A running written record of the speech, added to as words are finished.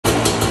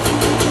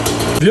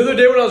The other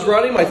day when I was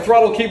riding, my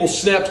throttle cable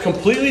snapped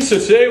completely, so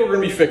today we're gonna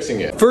be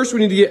fixing it. First,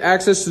 we need to get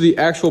access to the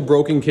actual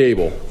broken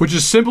cable, which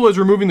is simple as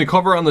removing the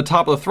cover on the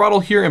top of the throttle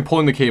here and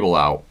pulling the cable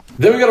out.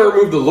 Then we gotta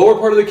remove the lower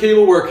part of the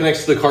cable where it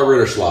connects to the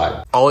carburetor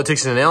slide. All it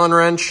takes is an Allen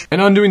wrench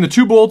and undoing the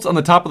 2 bolts on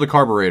the top of the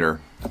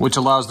carburetor, which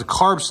allows the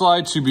carb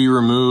slide to be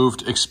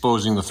removed,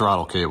 exposing the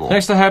throttle cable.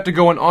 Next, I have to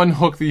go and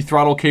unhook the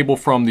throttle cable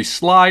from the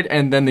slide,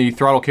 and then the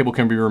throttle cable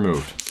can be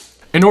removed.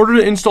 In order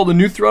to install the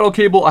new throttle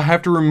cable, I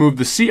have to remove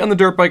the seat on the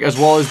dirt bike as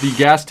well as the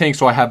gas tank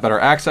so I have better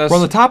access.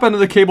 Run the top end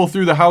of the cable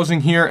through the housing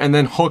here and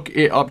then hook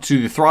it up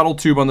to the throttle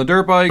tube on the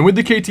dirt bike. And with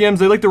the KTMs,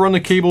 they like to run the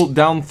cable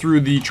down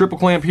through the triple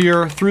clamp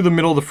here, through the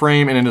middle of the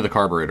frame and into the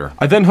carburetor.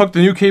 I then hook the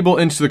new cable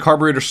into the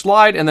carburetor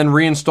slide and then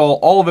reinstall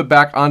all of it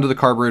back onto the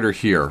carburetor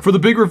here. For the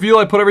big reveal,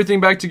 I put everything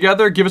back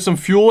together, give it some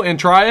fuel and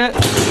try it.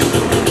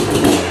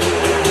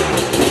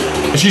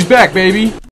 And she's back, baby.